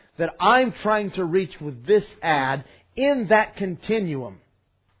prospect that I'm trying to reach with this ad in that continuum?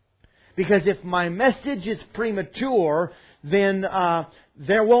 Because if my message is premature, then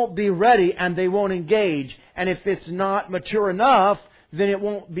they won't be ready and they won't engage. And if it's not mature enough, then it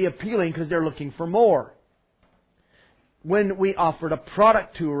won't be appealing because they're looking for more. When we offered a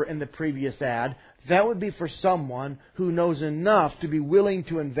product tour in the previous ad, that would be for someone who knows enough to be willing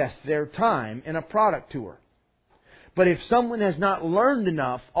to invest their time in a product tour. But if someone has not learned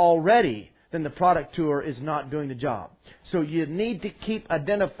enough already, then the product tour is not doing the job. So you need to keep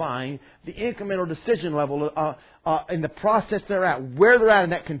identifying the incremental decision level in the process they're at, where they're at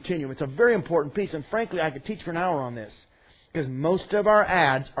in that continuum. It's a very important piece, and frankly, I could teach for an hour on this. Because most of our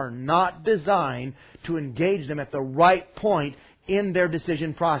ads are not designed to engage them at the right point in their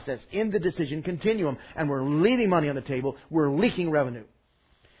decision process, in the decision continuum. And we're leaving money on the table. We're leaking revenue.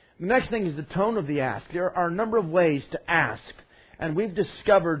 The next thing is the tone of the ask. There are a number of ways to ask. And we've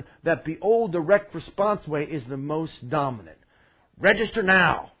discovered that the old direct response way is the most dominant. Register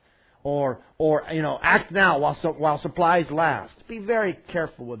now. Or act now while supplies last. Be very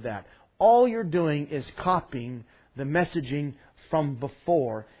careful with that. All you're doing is copying the messaging from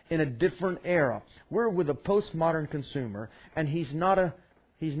before in a different era. We're with a postmodern consumer, and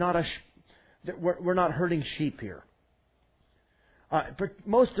we're not herding sheep here.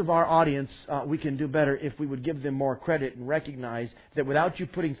 Most of our audience, we can do better if we would give them more credit and recognize that without you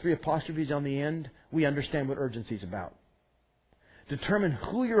putting 3 apostrophes on the end, we understand what urgency is about. Determine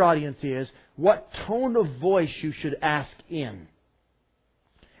who your audience is, what tone of voice you should ask in.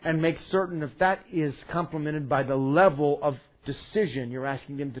 and make certain if that is complemented by the level of decision you're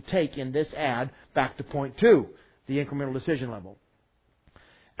asking them to take in this ad back to point 2, the incremental decision level.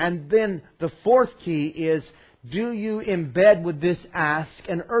 And then the fourth key is, do you embed with this ask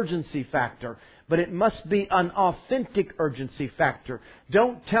an urgency factor? But it must be an authentic urgency factor.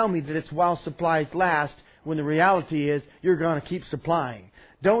 Don't tell me that it's while supplies last when the reality is you're going to keep supplying.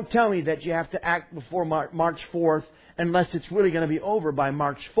 Don't tell me that you have to act before March 4th unless it's really going to be over by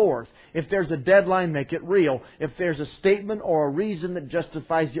March 4th. If there's a deadline, make it real. If there's a statement or a reason that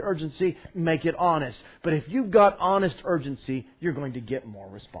justifies the urgency, make it honest. But if you've got honest urgency, you're going to get more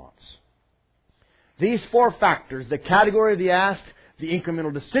response. These 4 factors, the category of the ask, the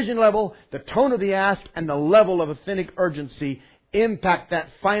incremental decision level, the tone of the ask, and the level of authentic urgency, impact that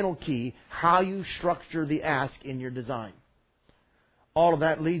final key, how you structure the ask in your design. All of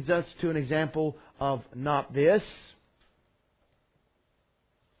that leads us to an example of not this.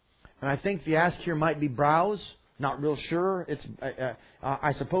 And I think the ask here might be browse. Not real sure. It's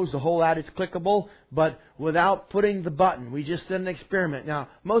I suppose the whole ad is clickable, but without putting the button. We just did an experiment. Now,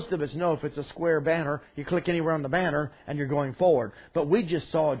 most of us know if it's a square banner, you click anywhere on the banner and you're going forward. But we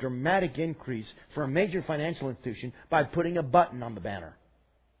just saw a dramatic increase for a major financial institution by putting a button on the banner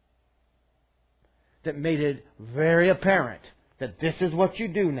that made it very apparent that this is what you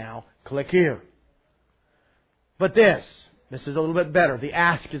do now. Click here. But this is a little bit better. The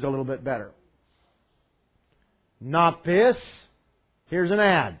ask is a little bit better. Not this. Here's an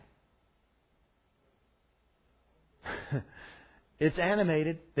ad. It's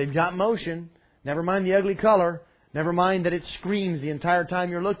animated. They've got motion. Never mind the ugly color. Never mind that it screams the entire time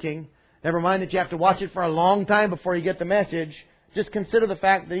you're looking. Never mind that you have to watch it for a long time before you get the message. Just consider the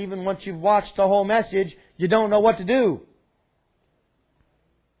fact that even once you've watched the whole message, you don't know what to do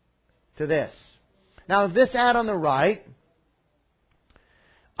to this. Now, this ad on the right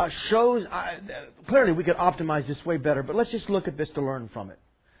shows, clearly we could optimize this way better, but let's just look at this to learn from it.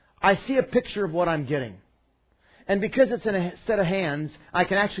 I see a picture of what I'm getting. And because it's in a set of hands, I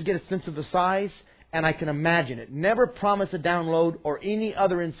can actually get a sense of the size and I can imagine it. Never promise a download or any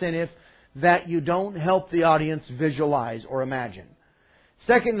other incentive that you don't help the audience visualize or imagine.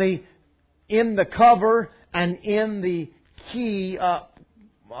 Secondly, in the cover and in the key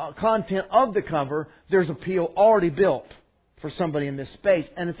content of the cover, there's appeal already built for somebody in this space,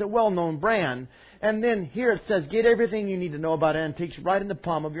 and it's a well-known brand. And then here it says, get everything you need to know about antiques right in the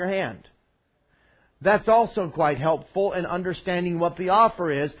palm of your hand. That's also quite helpful in understanding what the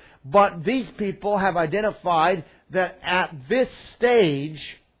offer is, but these people have identified that at this stage,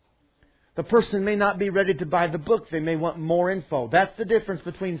 the person may not be ready to buy the book. They may want more info. That's the difference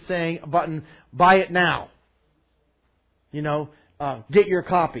between saying a button, buy it now. Get your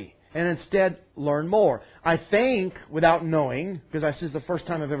copy. And instead, learn more. I think, without knowing, because this is the first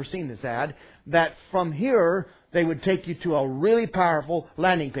time I've ever seen this ad, that from here, they would take you to a really powerful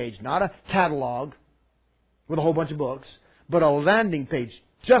landing page. Not a catalog with a whole bunch of books, but a landing page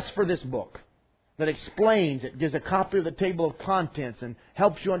just for this book that explains it, gives a copy of the table of contents, and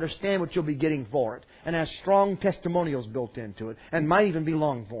helps you understand what you'll be getting for it, and has strong testimonials built into it, and might even be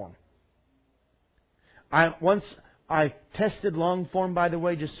long form. Once I tested long form, by the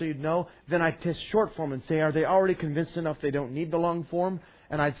way, just so you'd know. Then I test short form and say, are they already convinced enough they don't need the long form?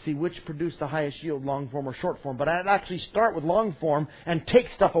 And I'd see which produced the highest yield, long form or short form. But I'd actually start with long form and take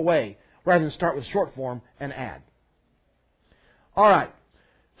stuff away rather than start with short form and add. All right.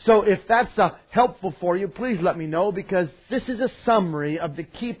 So if that's helpful for you, please let me know, because this is a summary of the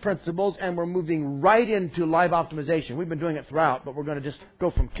key principles, and we're moving right into live optimization. We've been doing it throughout, but we're going to just go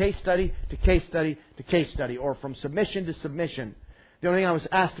from case study to case study to case study, or from submission to submission. The only thing I was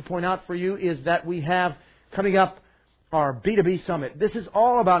asked to point out for you is that we have coming up our B2B Summit. This is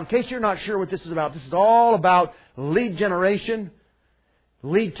all about, in case you're not sure what this is all about lead generation,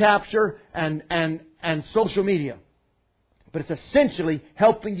 lead capture, and social media. But it's essentially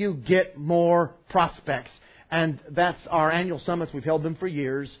helping you get more prospects. And that's our annual summits. We've held them for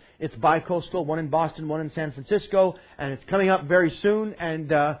years. It's bi-coastal, one in Boston, one in San Francisco. And it's coming up very soon,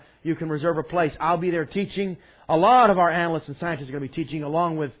 and you can reserve a place. I'll be there teaching. A lot of our analysts and scientists are going to be teaching,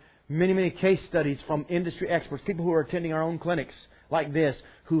 along with many, many case studies from industry experts, people who are attending our own clinics like this,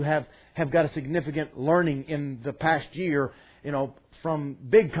 who have got a significant learning in the past year, from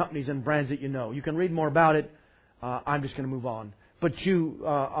big companies and brands that you know. You can read more about it. I'm just going to move on. But you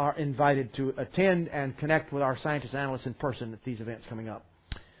are invited to attend and connect with our scientists and analysts in person at these events coming up.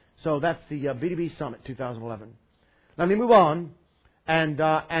 So that's the B2B Summit 2011. Let me move on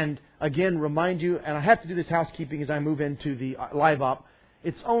and again remind you, and I have to do this housekeeping as I move into the live op.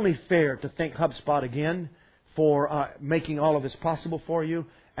 It's only fair to thank HubSpot again for making all of this possible for you.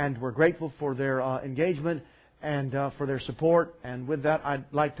 and we're grateful for their engagement and for their support. And with that, I'd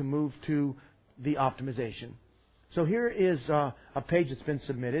like to move to the optimization. So here is a page that's been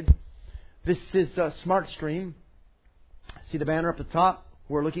submitted. This is SmartStream. See the banner up the top?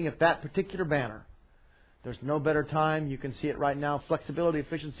 We're looking at that particular banner. There's no better time. You can see it right now. Flexibility,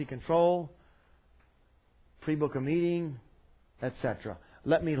 efficiency, control, pre-book a meeting, etc.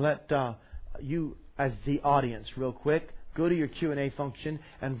 Let you, as the audience, real quick, go to your Q&A function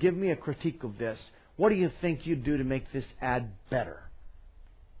and give me a critique of this. What do you think you'd do to make this ad better?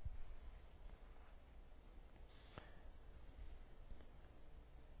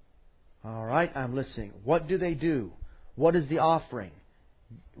 All right, I'm listening. What do they do? What is the offering?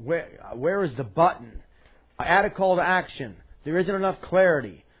 Where is the button? Add a call to action. There isn't enough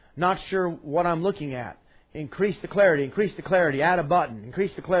clarity. Not sure what I'm looking at. Increase the clarity. Increase the clarity. Add a button.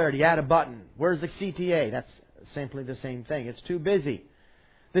 Increase the clarity. Add a button. Where's the CTA? That's simply the same thing. It's too busy.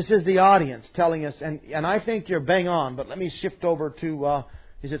 This is the audience telling us, and I think you're bang on, but let me shift over to,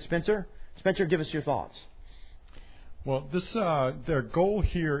 is it Spencer? Spencer, give us your thoughts. Well, their goal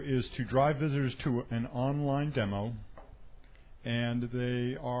here is to drive visitors to an online demo, and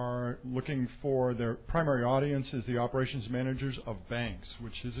they are looking for their primary audience is the operations managers of banks,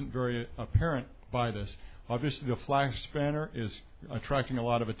 which isn't very apparent by this. Obviously, the flash banner is attracting a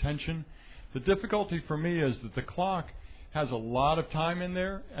lot of attention. The difficulty for me is that the clock has a lot of time in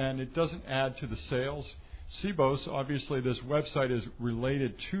there, and it doesn't add to the sales. CBOS, obviously, this website is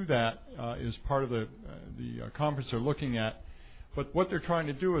related to that, is part of the conference they're looking at. But what they're trying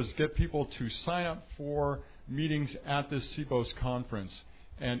to do is get people to sign up for meetings at this CBOS conference.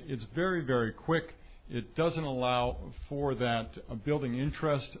 And it's very, very quick. It doesn't allow for that building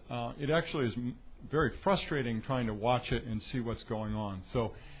interest. It actually is very frustrating trying to watch it and see what's going on.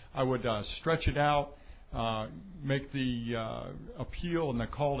 So I would stretch it out, make the appeal and the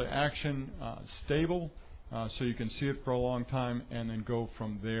call to action stable so you can see it for a long time and then go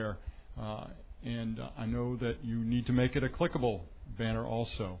from there. And I know that you need to make it a clickable banner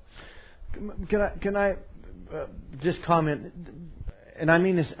also. Can I just comment, and I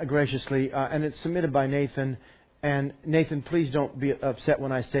mean this graciously, and it's submitted by Nathan. And Nathan, please don't be upset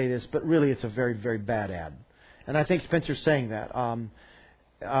when I say this, but really it's a very, very bad ad. And I think Spencer's saying that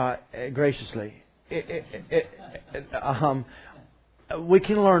graciously. We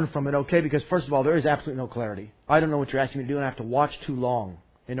can learn from it, okay? Because first of all, there is absolutely no clarity. I don't know what you're asking me to do, and I have to watch too long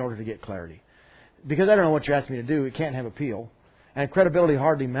in order to get clarity. Because I don't know what you're asking me to do, it can't have appeal. And credibility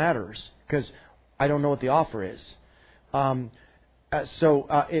hardly matters because I don't know what the offer is. So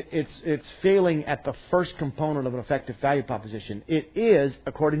it's failing at the first component of an effective value proposition. It is,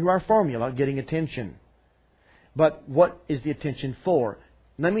 according to our formula, getting attention. But what is the attention for?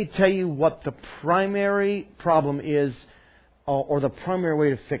 Let me tell you what the primary problem is, or the primary way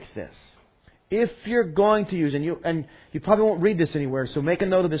to fix this. If you're going to use, and you probably won't read this anywhere, so make a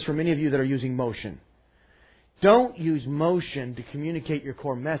note of this for many of you that are using motion. Don't use motion to communicate your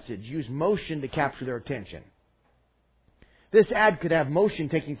core message. Use motion to capture their attention. This ad could have motion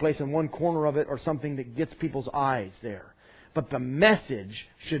taking place in one corner of it or something that gets people's eyes there. But the message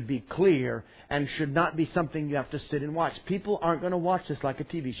should be clear and should not be something you have to sit and watch. People aren't going to watch this like a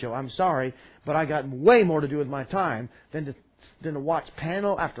TV show. I'm sorry, but I got way more to do with my time than to watch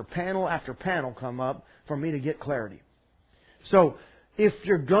panel after panel after panel come up for me to get clarity. So, if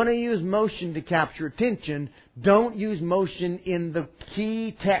you're going to use motion to capture attention, don't use motion in the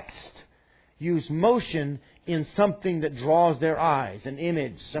key text. Use motion in something that draws their eyes, an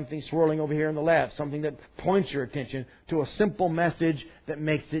image, something swirling over here on the left, something that points your attention to a simple message that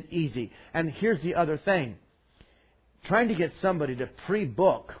makes it easy. And here's the other thing. Trying to get somebody to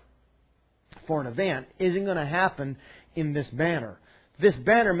pre-book for an event isn't going to happen in this banner. This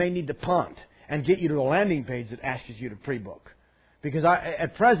banner may need to punt and get you to a landing page that asks you to pre-book. Because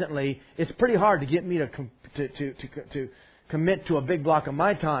at presently, it's pretty hard to get me to commit to a big block of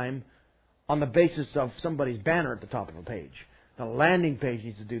my time on the basis of somebody's banner at the top of the page. The landing page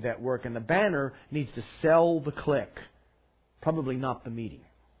needs to do that work, and the banner needs to sell the click, probably not the meeting.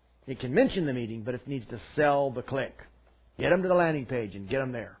 It can mention the meeting, but it needs to sell the click. Get them to the landing page and get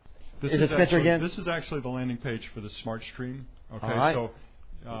them there. This is actually the landing page for the SmartStream. Okay, right. So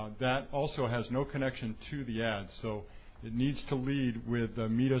that also has no connection to the ad. So it needs to lead with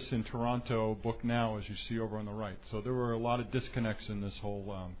Meet Us in Toronto, Book Now, as you see over on the right. So there were a lot of disconnects in this whole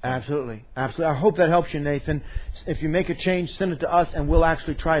thing. Absolutely. I hope that helps you, Nathan. If you make a change, send it to us, and we'll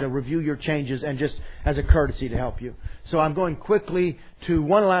actually try to review your changes and just as a courtesy to help you. So I'm going quickly to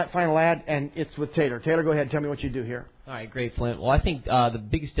one final ad, and it's with Taylor. Taylor, go ahead and tell me what you do here. All right, great, Flint. Well, I think the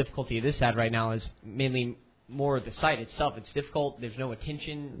biggest difficulty of this ad right now is mainly more the site itself. It's difficult. There's no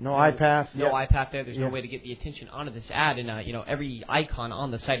attention. No iPath. No Yeah. iPath there. There's Yeah. no way to get the attention onto this ad. And, every icon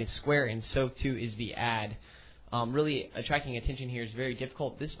on the site is square, and so, too, is the ad. Really attracting attention here is very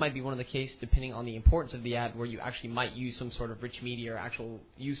difficult. This might be one of the cases, depending on the importance of the ad, where you actually might use some sort of rich media or actual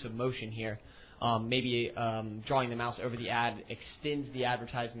use of motion here. Maybe drawing the mouse over the ad extends the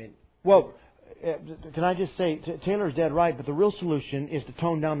advertisement. Well, can I just say, Taylor's dead right, but the real solution is to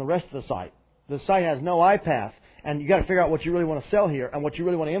tone down the rest of the site. The site has no iPath, and you got to figure out what you really want to sell here and what you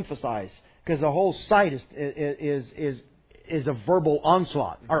really want to emphasize, because the whole site is a verbal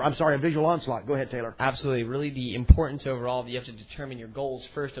onslaught, or I'm sorry, a visual onslaught. Go ahead, Taylor. Absolutely. Really, the importance overall, you have to determine your goals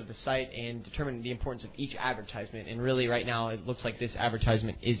first of the site and determine the importance of each advertisement. And really, right now, it looks like this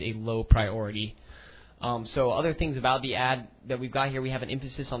advertisement is a low priority. So other things about the ad that we've got here, we have an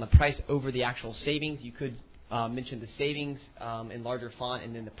emphasis on the price over the actual savings. You could mention the savings in larger font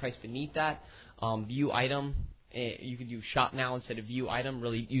and then the price beneath that. View item. You could use shop now instead of view item,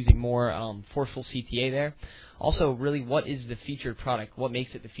 really using more forceful CTA there. Also, really, what is the featured product? What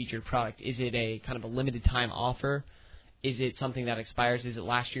makes it the featured product? Is it a kind of a limited time offer? Is it something that expires? Is it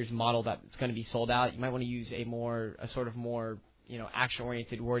last year's model that's going to be sold out? You might want to use a sort of more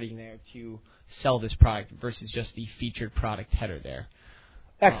action-oriented wording there to sell this product versus just the featured product header there.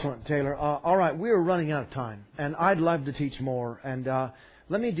 Excellent, Taylor. All right, we are running out of time, and I'd love to teach more. And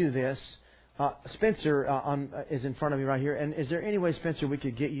let me do this. Spencer is in front of me right here. And is there any way, Spencer, we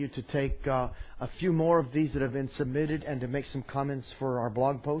could get you to take a few more of these that have been submitted and to make some comments for our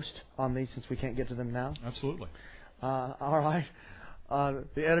blog post on these, since we can't get to them now? Absolutely. All right.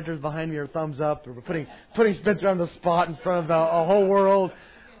 The editors behind me are thumbs up. We're putting Spencer on the spot in front of the whole world.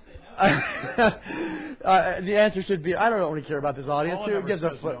 The answer should be, I don't really care about this audience. Paula Who gives a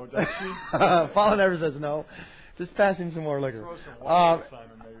never says no, does she? Paula never says no. Just passing some more liquor. Throw some water,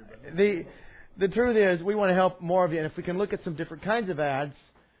 Simon, maybe, The truth is, we want to help more of you, and if we can look at some different kinds of ads,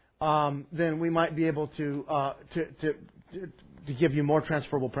 then we might be able to give you more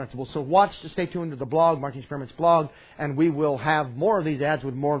transferable principles. So stay tuned to the blog, Marketing Experiments blog, and we will have more of these ads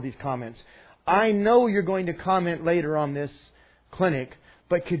with more of these comments. I know you're going to comment later on this clinic,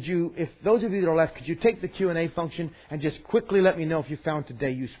 but could you, if those of you that are left, could you take the Q&A function and just quickly let me know if you found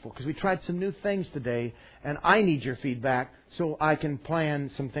today useful? Because we tried some new things today, and I need your feedback so I can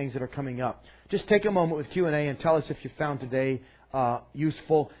plan some things that are coming up. Just take a moment with Q&A and tell us if you found today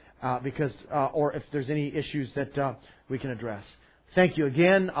useful, or if there's any issues that we can address. Thank you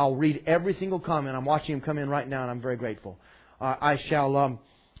again. I'll read every single comment. I'm watching them come in right now, and I'm very grateful. I shall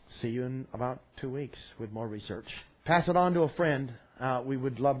see you in about 2 weeks with more research. Pass it on to a friend. We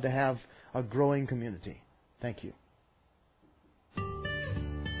would love to have a growing community. Thank you.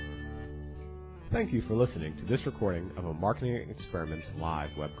 Thank you for listening to this recording of a Marketing Experiments live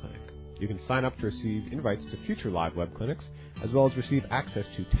web clinic. You can sign up to receive invites to future live web clinics, as well as receive access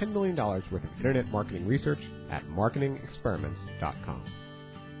to $10 million worth of Internet marketing research at marketingexperiments.com.